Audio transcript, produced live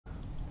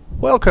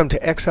Welcome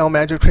to Excel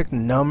Magic Trick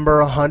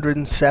number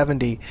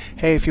 170.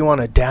 Hey, if you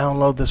want to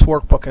download this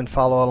workbook and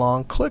follow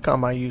along, click on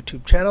my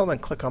YouTube channel, then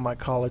click on my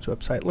college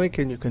website link,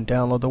 and you can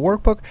download the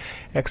workbook,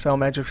 Excel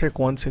Magic Trick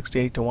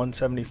 168 to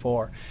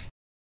 174.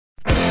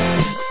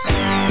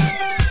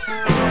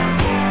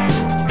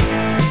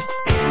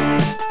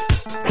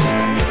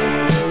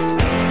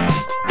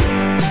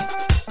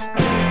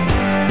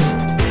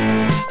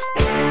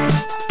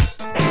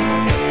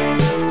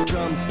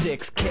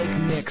 Cake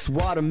mix,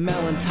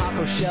 watermelon,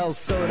 taco shells,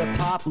 soda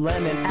pop,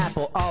 lemon,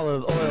 apple,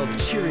 olive oil,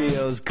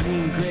 Cheerios,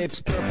 green grapes,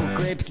 purple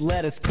grapes,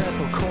 lettuce,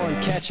 pretzel,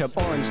 corn, ketchup,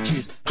 orange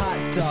juice,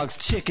 hot dogs,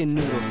 chicken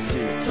noodle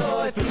soup.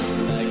 Toy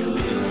food, like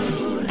real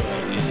food.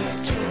 What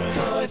is toy?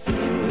 Toy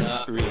food,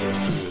 not real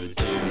food.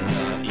 Do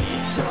not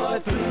eat. Toy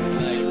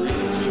food, like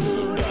real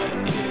food.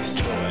 What is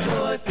toy?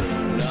 Toy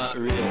food, not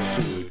real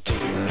food. Do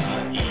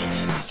not eat.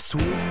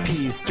 Sweet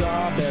peas,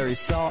 strawberry,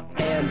 salt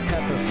and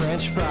pepper,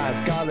 French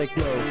fries, garlic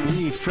loaf,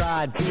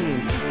 refried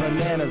beans,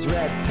 bananas,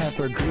 red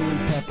pepper, green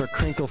pepper,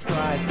 crinkle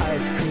fries,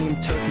 ice cream,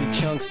 turkey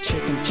chunks,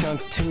 chicken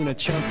chunks, tuna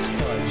chunks,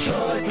 fudge.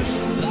 Toy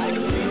food, like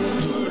real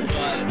food.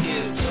 What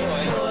is toy?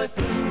 Toy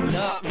food,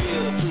 not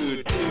real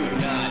food. Do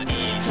not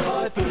eat.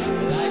 Toy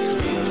food, like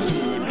real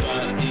food.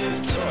 What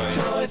is toy?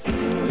 Toy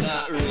food,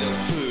 not real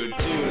food.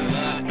 Do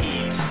not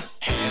eat.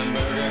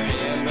 Hamburger,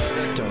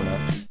 hamburger,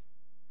 donuts.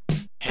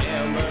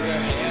 Hamburger,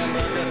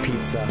 hamburger,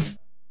 pizza.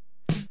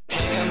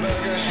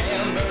 Hamburger,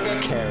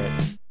 hamburger,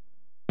 carrot.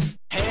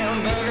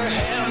 Hamburger,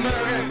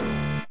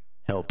 hamburger,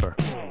 helper.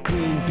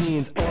 Green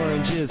beans,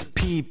 oranges,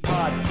 pea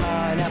pod,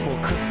 pineapple,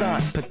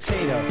 croissant,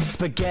 potato,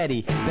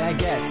 spaghetti,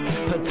 baguettes,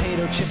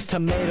 potato chips,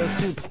 tomato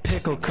soup,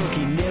 pickle,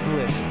 cookie,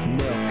 niblets,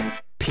 milk,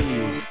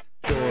 peas,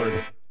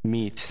 gourd,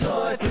 meat.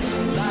 Toy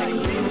food.